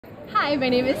Hi, my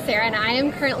name is Sarah and I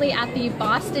am currently at the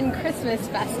Boston Christmas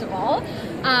Festival.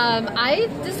 I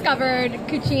discovered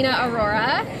Cucina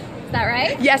Aurora, is that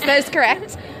right? Yes, that is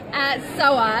correct. At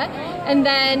SOA, and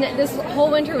then this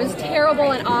whole winter was terrible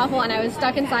and awful and I was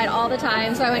stuck inside all the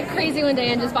time, so I went crazy one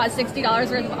day and just bought $60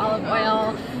 worth of olive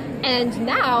oil. And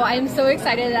now I'm so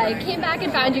excited that I came back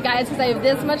and found you guys because I have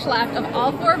this much left of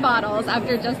all 4 bottles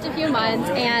after just a few months,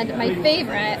 and my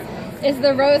favorite is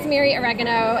the Rosemary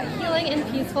Oregano Healing and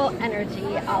Peaceful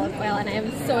Energy olive oil, and I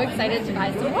am so excited to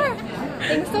buy some more.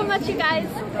 Thanks so much, you guys.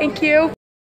 Thank you.